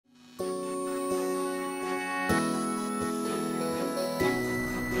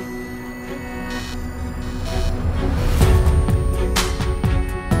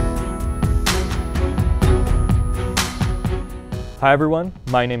Hi everyone,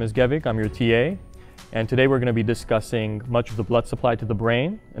 my name is Gevik, I'm your TA, and today we're going to be discussing much of the blood supply to the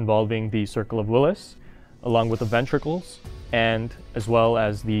brain involving the circle of Willis, along with the ventricles, and as well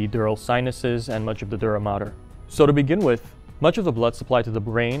as the dural sinuses and much of the dura mater. So to begin with, much of the blood supply to the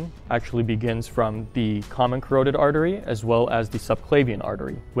brain actually begins from the common carotid artery as well as the subclavian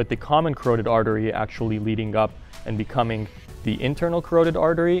artery, with the common carotid artery actually leading up and becoming the internal carotid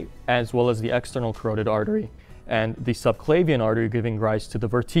artery as well as the external carotid artery, and the subclavian artery giving rise to the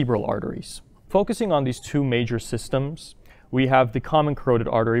vertebral arteries. Focusing on these two major systems, we have the common carotid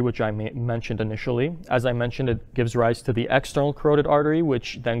artery, which I mentioned initially. As I mentioned, it gives rise to the external carotid artery,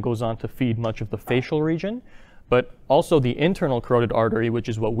 which then goes on to feed much of the facial region. But also the internal carotid artery, which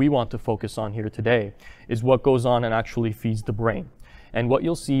is what we want to focus on here today, is what goes on and actually feeds the brain. And what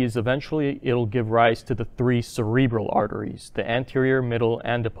you'll see is eventually it'll give rise to the three cerebral arteries, the anterior, middle,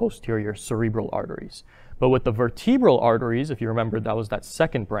 and the posterior cerebral arteries. But with the vertebral arteries, if you remember, that was that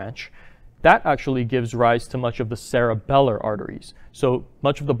second branch, that actually gives rise to much of the cerebellar arteries. So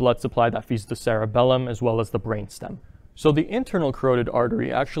much of the blood supply that feeds the cerebellum as well as the brainstem. So the internal carotid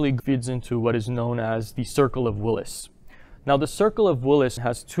artery actually feeds into what is known as the circle of Willis. Now the circle of Willis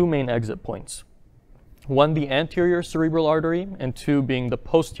has two main exit points. One, the anterior cerebral artery, and two being the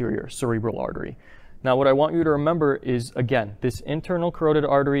posterior cerebral artery. Now what I want you to remember is, again, this internal carotid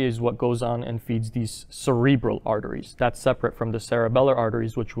artery is what goes on and feeds these cerebral arteries. That's separate from the cerebellar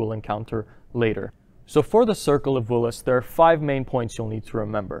arteries, which we'll encounter later. So for the circle of Willis, there are 5 main points you'll need to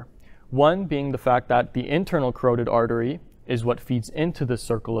remember. One being the fact that the internal carotid artery is what feeds into the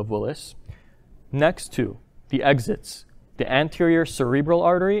circle of Willis. Next to the exits, the anterior cerebral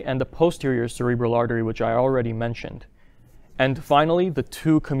artery and the posterior cerebral artery, which I already mentioned. And finally, the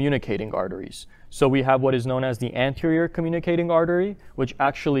two communicating arteries. So we have what is known as the anterior communicating artery, which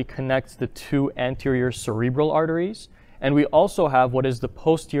actually connects the two anterior cerebral arteries. And we also have what is the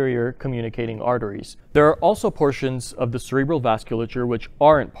posterior communicating arteries. There are also portions of the cerebral vasculature which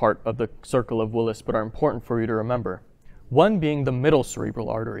aren't part of the circle of Willis but are important for you to remember. One being the middle cerebral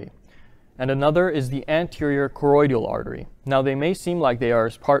artery, and another is the anterior choroidal artery. Now they may seem like they are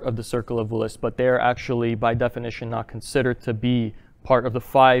as part of the circle of Willis, but they are actually by definition not considered to be part of the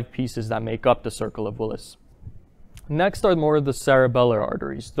 5 pieces that make up the circle of Willis. Next are more of the cerebellar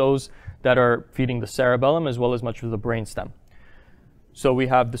arteries, those that are feeding the cerebellum as well as much of the brainstem. So we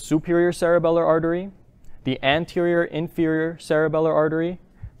have the superior cerebellar artery, the anterior inferior cerebellar artery,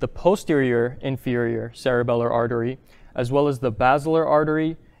 the posterior inferior cerebellar artery, as well as the basilar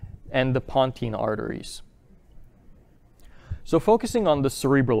artery and the pontine arteries. So focusing on the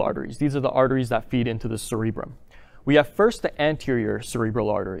cerebral arteries, these are the arteries that feed into the cerebrum. We have first the anterior cerebral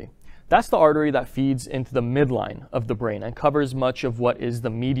artery. That's the artery that feeds into the midline of the brain and covers much of what is the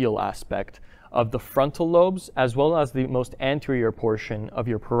medial aspect of the frontal lobes as well as the most anterior portion of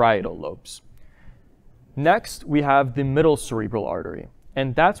your parietal lobes. Next, we have the middle cerebral artery,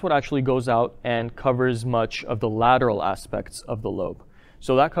 and that's what actually goes out and covers much of the lateral aspects of the lobe.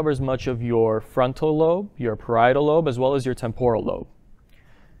 So that covers much of your frontal lobe, your parietal lobe, as well as your temporal lobe.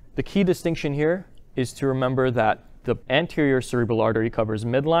 The key distinction here is to remember that the anterior cerebral artery covers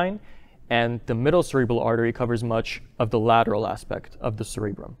midline, and the middle cerebral artery covers much of the lateral aspect of the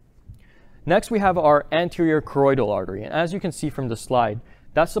cerebrum. Next, we have our anterior choroidal artery, and as you can see from the slide,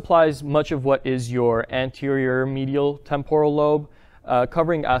 that supplies much of what is your anterior medial temporal lobe,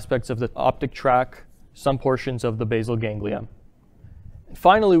 covering aspects of the optic tract, some portions of the basal ganglia.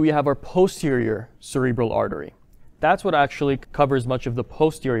 Finally, we have our posterior cerebral artery. That's what actually covers much of the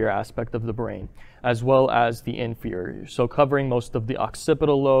posterior aspect of the brain, as well as the inferior, so covering most of the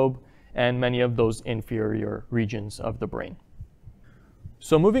occipital lobe and many of those inferior regions of the brain.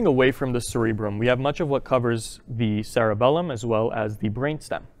 So moving away from the cerebrum, we have much of what covers the cerebellum as well as the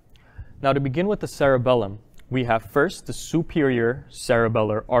brainstem. Now to begin with the cerebellum, we have first the superior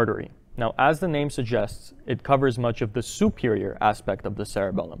cerebellar artery. Now as the name suggests, it covers much of the superior aspect of the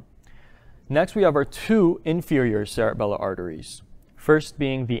cerebellum. Next we have our two inferior cerebellar arteries. First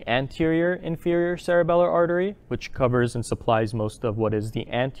being the anterior inferior cerebellar artery, which covers and supplies most of what is the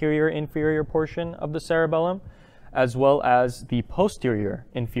anterior inferior portion of the cerebellum, as well as the posterior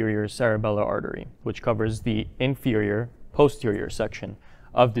inferior cerebellar artery, which covers the inferior posterior section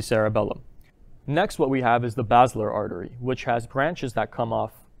of the cerebellum. Next, what we have is the basilar artery, which has branches that come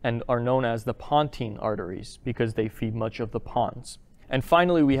off and are known as the pontine arteries because they feed much of the pons. And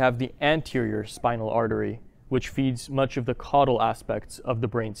finally, we have the anterior spinal artery, which feeds much of the caudal aspects of the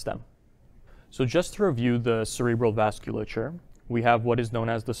brainstem. So just to review the cerebral vasculature, we have what is known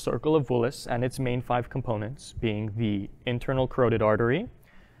as the circle of Willis and its main 5 components being the internal carotid artery,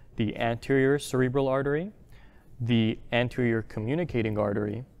 the anterior cerebral artery, the anterior communicating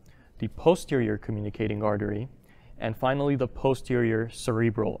artery, the posterior communicating artery, and finally the posterior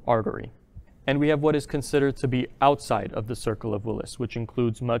cerebral artery. And we have what is considered to be outside of the circle of Willis, which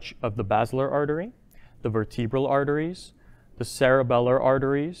includes much of the basilar artery, the vertebral arteries, the cerebellar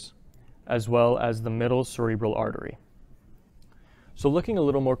arteries, as well as the middle cerebral artery. So looking a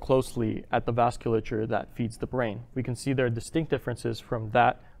little more closely at the vasculature that feeds the brain, we can see there are distinct differences from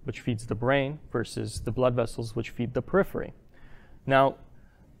that which feeds the brain versus the blood vessels which feed the periphery. Now,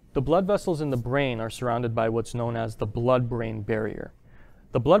 the blood vessels in the brain are surrounded by what's known as the blood-brain barrier.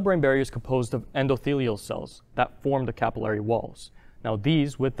 The blood-brain barrier is composed of endothelial cells that form the capillary walls. Now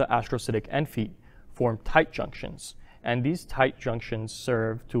these, with the astrocytic end feet, form tight junctions, and these tight junctions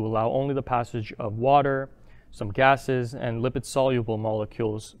serve to allow only the passage of water, some gases, and lipid-soluble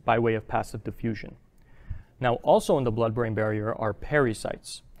molecules by way of passive diffusion. Now also in the blood-brain barrier are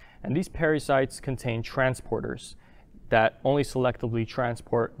pericytes, and these pericytes contain transporters that only selectively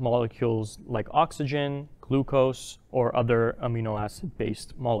transport molecules like oxygen, glucose, or other amino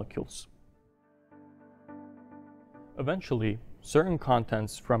acid-based molecules. Eventually, certain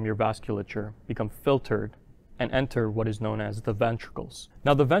contents from your vasculature become filtered and enter what is known as the ventricles.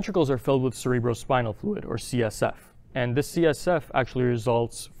 Now, the ventricles are filled with cerebrospinal fluid, or CSF, and this CSF actually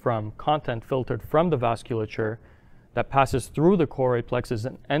results from content filtered from the vasculature that passes through the choroid plexus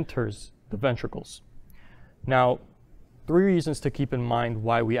and enters the ventricles. Now, 3 reasons to keep in mind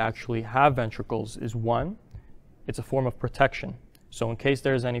why we actually have ventricles is 1, it's a form of protection. So in case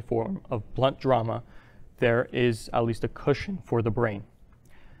there is any form of blunt trauma, there is at least a cushion for the brain.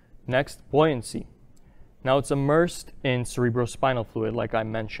 Next, buoyancy. Now it's immersed in cerebrospinal fluid, like I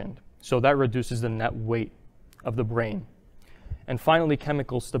mentioned, so that reduces the net weight of the brain. And finally,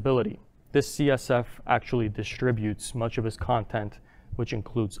 chemical stability. This CSF actually distributes much of its content, which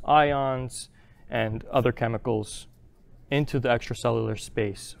includes ions and other chemicals, into the extracellular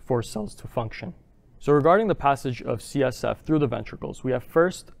space for cells to function. So regarding the passage of CSF through the ventricles, we have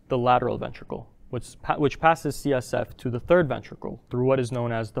first the lateral ventricle, which passes CSF to the third ventricle through what is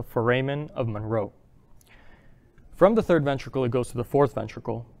known as the foramen of Monro. From the third ventricle, it goes to the fourth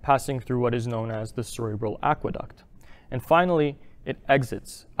ventricle, passing through what is known as the cerebral aqueduct. And finally, it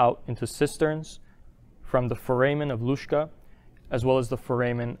exits out into cisterns from the foramen of Luschka, as well as the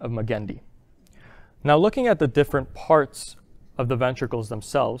foramen of Meninges. Now, looking at the different parts of the ventricles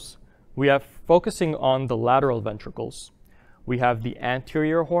themselves, we have, focusing on the lateral ventricles, we have the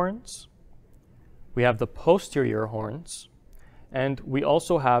anterior horns, we have the posterior horns, and we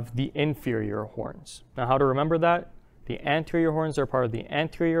also have the inferior horns. Now, how to remember that? The anterior horns are part of the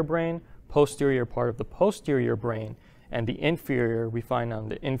anterior brain, posterior part of the posterior brain, and the inferior we find on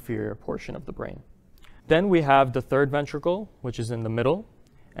the inferior portion of the brain. Then we have the third ventricle, which is in the middle,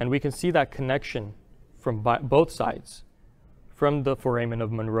 and we can see that connection from both sides, from the foramen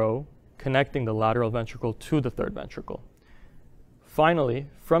of Monro, connecting the lateral ventricle to the third ventricle. Finally,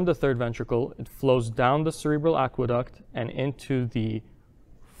 from the third ventricle, it flows down the cerebral aqueduct and into the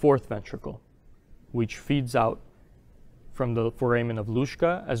fourth ventricle, which feeds out from the foramen of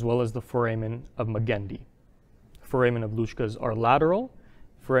Luschka as well as the foramen of Meninges. Foramen of Luschka are lateral,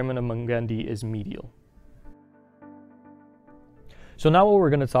 foramen of Meninges is medial. So now what we're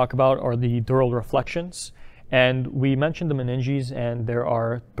going to talk about are the dural reflections. And we mentioned the meninges, and there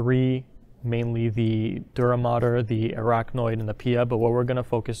are 3, mainly the dura mater, the arachnoid, and the pia, but what we're going to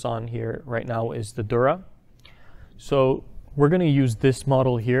focus on here right now is the dura. So we're going to use this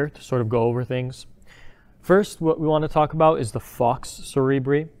model here to sort of go over things. First, what we want to talk about is the falx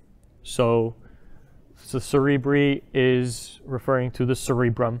cerebri. So the cerebri is referring to the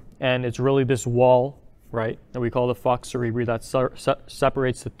cerebrum, and it's really this wall, right, that we call the falx cerebri that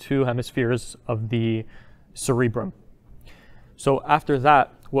separates the 2 hemispheres of the cerebrum. So after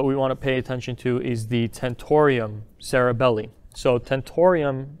that, what we want to pay attention to is the tentorium cerebelli. So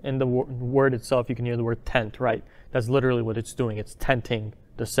tentorium, in the word itself, you can hear the word tent, right? That's literally what it's doing. It's tenting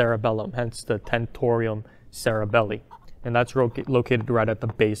the cerebellum, hence the tentorium cerebelli. And that's located right at the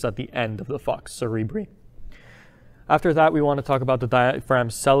base, at the end of the falx cerebri. After that, we want to talk about the diaphragm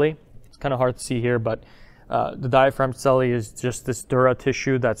celli. It's kind of hard to see here, but the diaphragm celli is just this dura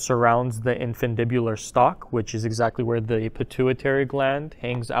tissue that surrounds the infundibular stalk, which is exactly where the pituitary gland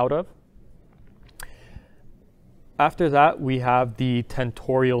hangs out of. After that, we have the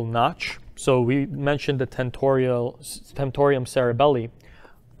tentorial notch. So we mentioned the tentorium cerebelli.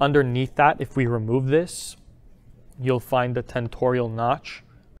 Underneath that, if we remove this, you'll find the tentorial notch.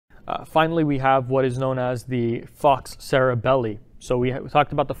 Finally, we have what is known as the falx cerebelli. So we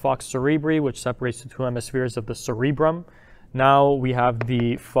talked about the falx cerebri, which separates the 2 hemispheres of the cerebrum. Now we have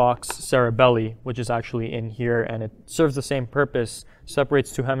the falx cerebelli, which is actually in here, and it serves the same purpose,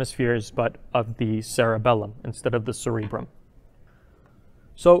 separates two hemispheres, but of the cerebellum instead of the cerebrum.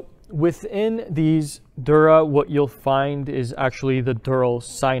 So within these dura, what you'll find is actually the dural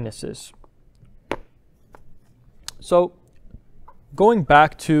sinuses. So going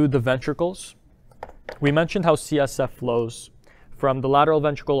back to the ventricles, we mentioned how CSF flows from the lateral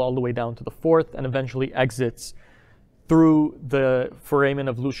ventricle all the way down to the fourth and eventually exits through the foramen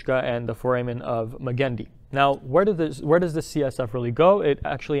of Luschka and the foramen of Meninges. Now, where does the CSF really go? It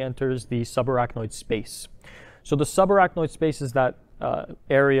actually enters the subarachnoid space. So the subarachnoid space is that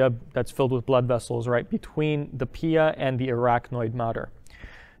area that's filled with blood vessels right between the pia and the arachnoid mater.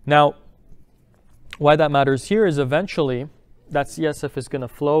 Now, why that matters here is eventually that CSF is going to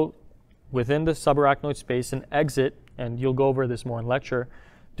flow within the subarachnoid space and exit, and you'll go over this more in lecture,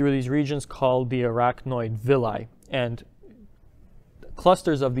 through these regions called the arachnoid villi. And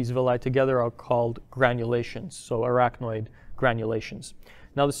clusters of these villi together are called granulations, so arachnoid granulations.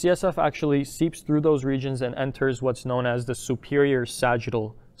 Now the CSF actually seeps through those regions and enters what's known as the superior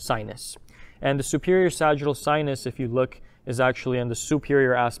sagittal sinus. And the superior sagittal sinus, if you look, is actually in the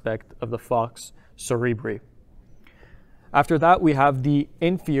superior aspect of the falx cerebri. After that, we have the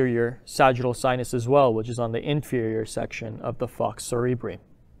inferior sagittal sinus as well, which is on the inferior section of the falx cerebri.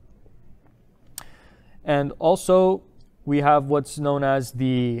 And also, we have what's known as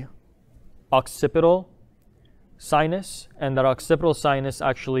the occipital sinus, and that occipital sinus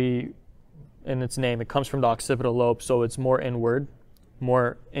actually, in its name, it comes from the occipital lobe, so it's more inward,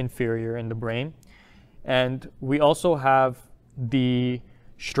 more inferior in the brain. And we also have the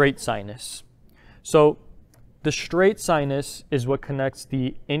straight sinus. So the straight sinus is what connects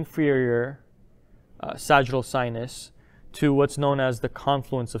the inferior sagittal sinus to what's known as the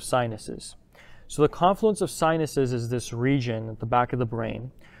confluence of sinuses. So the confluence of sinuses is this region at the back of the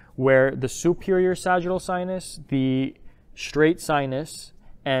brain where the superior sagittal sinus, the straight sinus,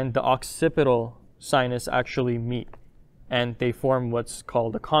 and the occipital sinus actually meet, and they form what's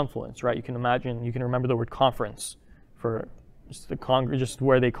called a confluence, right? You can imagine, you can remember the word conference for just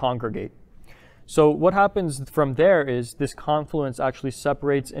where they congregate. So what happens from there is this confluence actually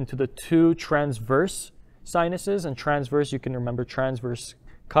separates into the two transverse sinuses, and transverse, you can remember transverse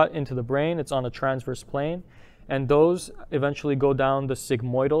cut into the brain, it's on a transverse plane, and those eventually go down the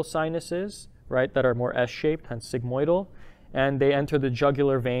sigmoidal sinuses, right, that are more S-shaped, hence sigmoidal, and they enter the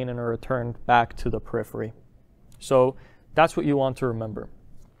jugular vein and are returned back to the periphery. So that's what you want to remember.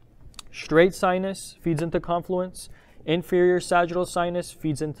 Straight sinus feeds into confluence, inferior sagittal sinus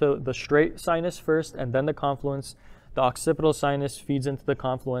feeds into the straight sinus first and then the confluence, the occipital sinus feeds into the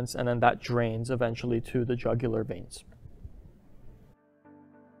confluence, and then that drains eventually to the jugular veins.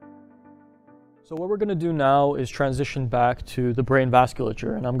 So what we're going to do now is transition back to the brain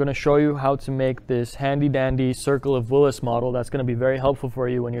vasculature, and I'm going to show you how to make this handy-dandy circle of Willis model that's going to be very helpful for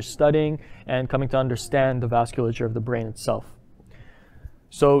you when you're studying and coming to understand the vasculature of the brain itself.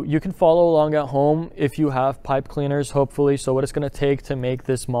 So you can follow along at home if you have pipe cleaners, hopefully. So what it's going to take to make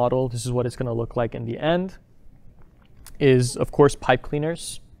this model, this is what it's going to look like in the end, is of course pipe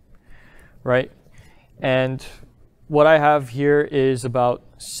cleaners, right? And what I have here is about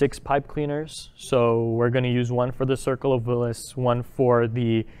 6 pipe cleaners. So we're going to use one for the circle of Willis, one for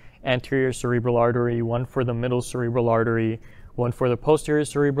the anterior cerebral artery, one for the middle cerebral artery, one for the posterior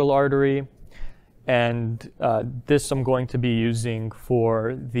cerebral artery, and this I'm going to be using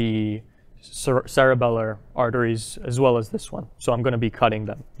for the cerebellar arteries as well as this one. So I'm going to be cutting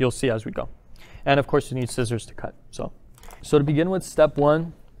them. You'll see as we go. And of course you need scissors to cut. So to begin with, step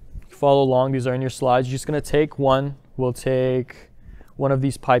 1, follow along, these are in your slides. You're just going to take one. We'll take one of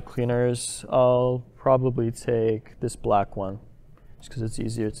these pipe cleaners. I'll probably take this black one just because it's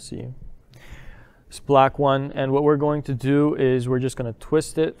easier to see. This black one, and what we're going to do is we're just going to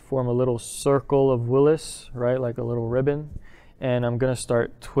twist it, form a little circle of Willis, right, like a little ribbon, and I'm going to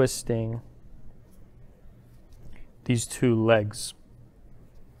start twisting these 2 legs.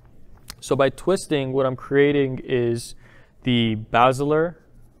 So by twisting, what I'm creating is the basilar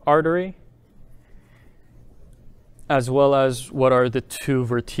artery as well as what are the 2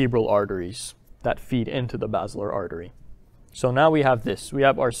 vertebral arteries that feed into the basilar artery. So now we have this. We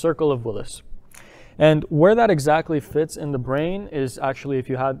have our circle of Willis. And where that exactly fits in the brain is actually, if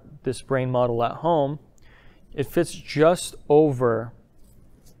you had this brain model at home, it fits just over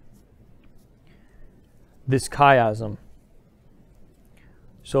this chiasm.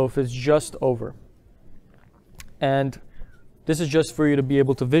 So if it's just over. And this is just for you to be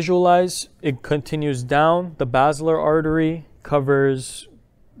able to visualize. It continues down. The basilar artery covers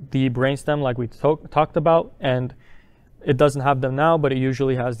the brainstem like we talked about, and It doesn't have them now, but it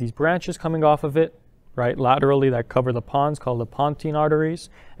usually has these branches coming off of it, right, laterally, that cover the pons, called the pontine arteries,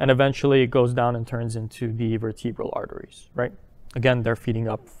 and eventually it goes down and turns into the vertebral arteries, right? Again, they're feeding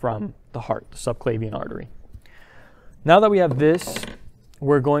up from the heart, the subclavian artery. Now that we have this,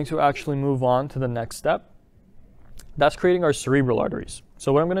 we're going to actually move on to the next step. That's creating our cerebral arteries.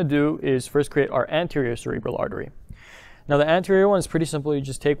 So what I'm going to do is first create our anterior cerebral artery. Now the anterior one is pretty simple. You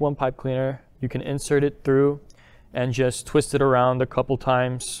just take one pipe cleaner, you can insert it through and just twist it around a couple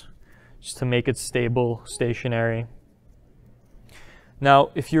times just to make it stable, stationary.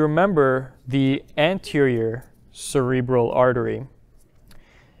 Now, if you remember the anterior cerebral artery,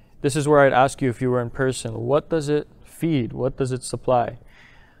 this is where I'd ask you if you were in person, what does it feed? What does it supply?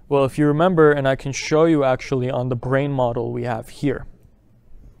 Well, if you remember, and I can show you actually on the brain model we have here.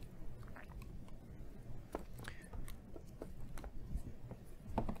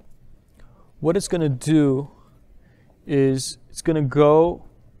 What it's going to do is it's going to go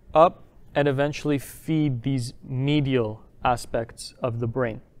up and eventually feed these medial aspects of the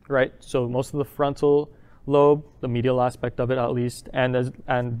brain, right? So most of the frontal lobe, the medial aspect of it at least, and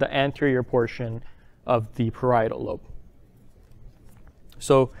the anterior portion of the parietal lobe.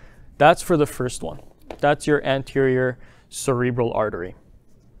 So that's for the first one. That's your anterior cerebral artery.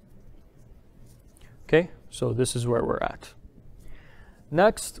 Okay, so this is where we're at.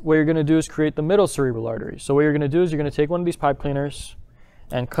 Next, what you're going to do is create the middle cerebral artery. So what you're going to do is you're going to take one of these pipe cleaners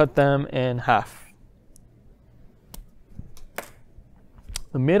and cut them in half.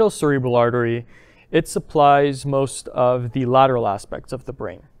 The middle cerebral artery, it supplies most of the lateral aspects of the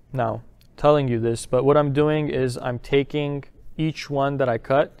brain. Now, I'm telling you this, but what I'm doing is I'm taking each one that I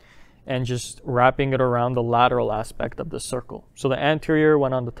cut and just wrapping it around the lateral aspect of the circle. So the anterior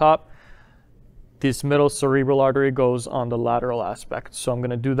went on the top. This middle cerebral artery goes on the lateral aspect. So I'm going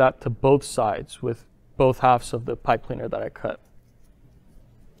to do that to both sides with both halves of the pipe cleaner that I cut.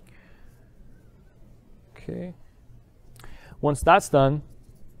 Okay. Once that's done,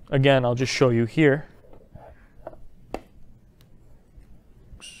 again, I'll just show you here.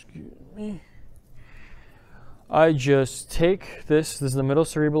 Excuse me. I just take this is the middle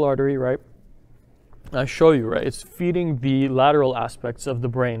cerebral artery, right? I show you, right? It's feeding the lateral aspects of the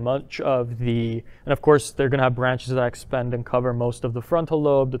brain, much of the, and of course, they're going to have branches that expand and cover most of the frontal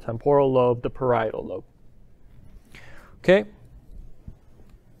lobe, the temporal lobe, the parietal lobe. Okay?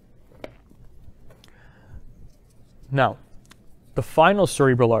 Now, the final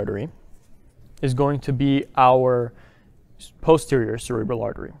cerebral artery is going to be our posterior cerebral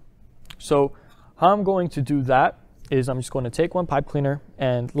artery. So how I'm going to do that is I'm just going to take one pipe cleaner,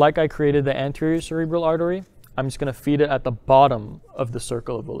 and like I created the anterior cerebral artery, I'm just going to feed it at the bottom of the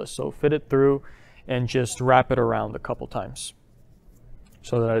circle of Willis. So fit it through and just wrap it around a couple times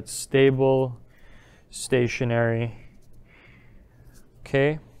so that it's stable, stationary.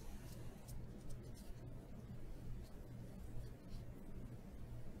 Okay.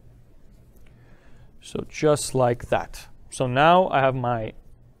 So just like that. So now I have my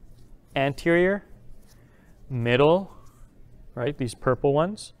anterior, middle, right, these purple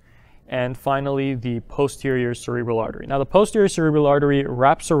ones, and finally the posterior cerebral artery. Now the posterior cerebral artery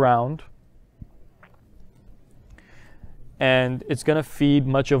wraps around and it's going to feed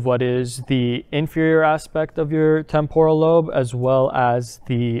much of what is the inferior aspect of your temporal lobe as well as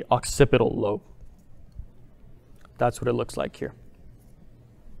the occipital lobe. That's what it looks like here.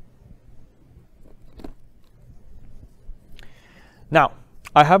 Now,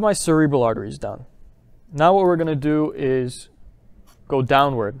 I have my cerebral arteries done. Now what we're going to do is go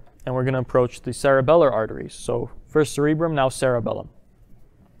downward, and we're going to approach the cerebellar arteries. So first cerebrum, now cerebellum.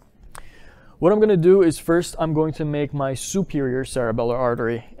 What I'm going to do is first I'm going to make my superior cerebellar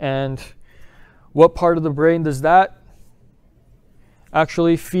artery. And what part of the brain does that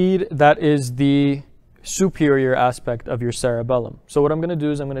actually feed? That is the superior aspect of your cerebellum. So what I'm going to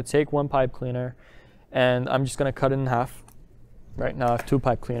do is I'm going to take one pipe cleaner and I'm just going to cut it in half. Right now I have two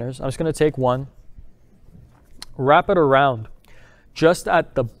pipe cleaners. I'm just going to take one, wrap it around just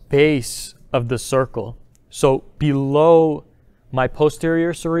at the base of the circle. So below my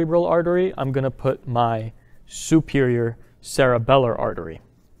posterior cerebral artery, I'm going to put my superior cerebellar artery.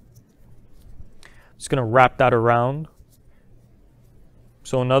 Just going to wrap that around.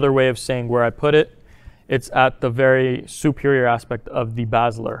 So another way of saying where I put it, it's at the very superior aspect of the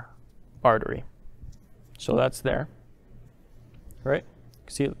basilar artery. So that's there. Right?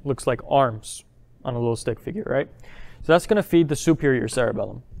 See, it looks like arms on a little stick figure, right? So that's going to feed the superior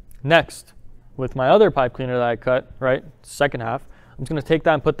cerebellum. Next, with my other pipe cleaner that I cut, right, second half, I'm just going to take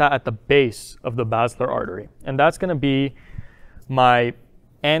that and put that at the base of the basilar artery. And that's going to be my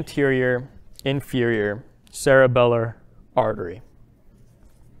anterior inferior cerebellar artery.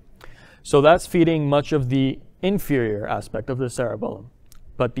 So that's feeding much of the inferior aspect of the cerebellum,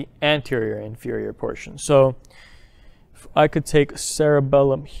 but the anterior inferior portion. So if I could take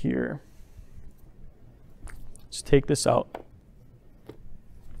cerebellum here, let's take this out.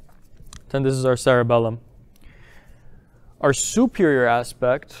 Then this is our cerebellum. Our superior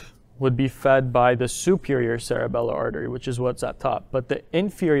aspect would be fed by the superior cerebellar artery, which is what's at top. But the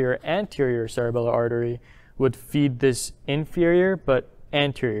inferior anterior cerebellar artery would feed this inferior but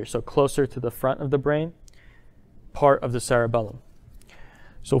anterior, so closer to the front of the brain, part of the cerebellum.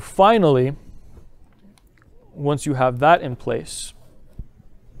 So finally, once you have that in place,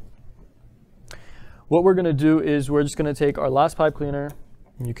 what we're going to do is we're just going to take our last pipe cleaner,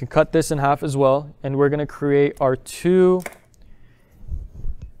 and you can cut this in half as well, and we're going to create our two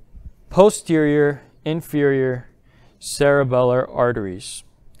posterior inferior cerebellar arteries.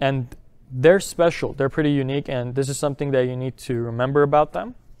 And they're special, they're pretty unique, and this is something that you need to remember about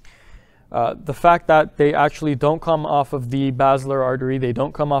them. The fact that they actually don't come off of the basilar artery, they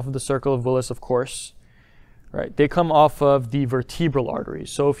don't come off of the circle of Willis, of course, right? They come off of the vertebral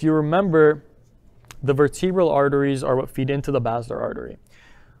arteries. So if you remember, the vertebral arteries are what feed into the basilar artery.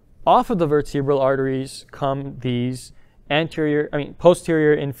 Off of the vertebral arteries come these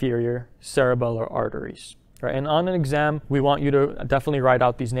posterior inferior cerebellar arteries. Right? And on an exam, we want you to definitely write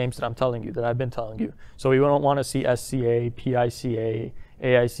out these names that I'm telling you, that I've been telling you. So we don't want to see SCA, PICA,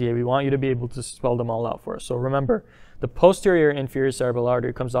 AICA. We want you to be able to spell them all out for us. So remember, the posterior inferior cerebellar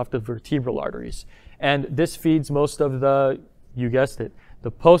artery comes off the vertebral arteries. And this feeds most of the, you guessed it,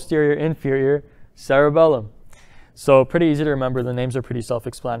 the posterior inferior cerebellum. So pretty easy to remember. The names are pretty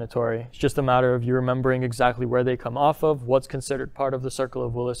self-explanatory. It's just a matter of you remembering exactly where they come off of, what's considered part of the circle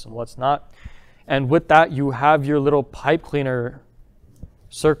of Willis and what's not. And with that, you have your little pipe cleaner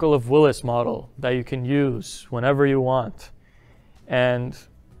circle of Willis model that you can use whenever you want. And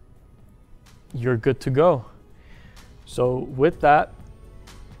you're good to go. So with that,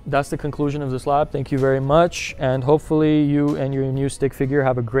 that's the conclusion of this lab. Thank you very much. And hopefully you and your new stick figure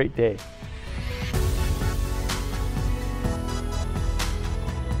have a great day.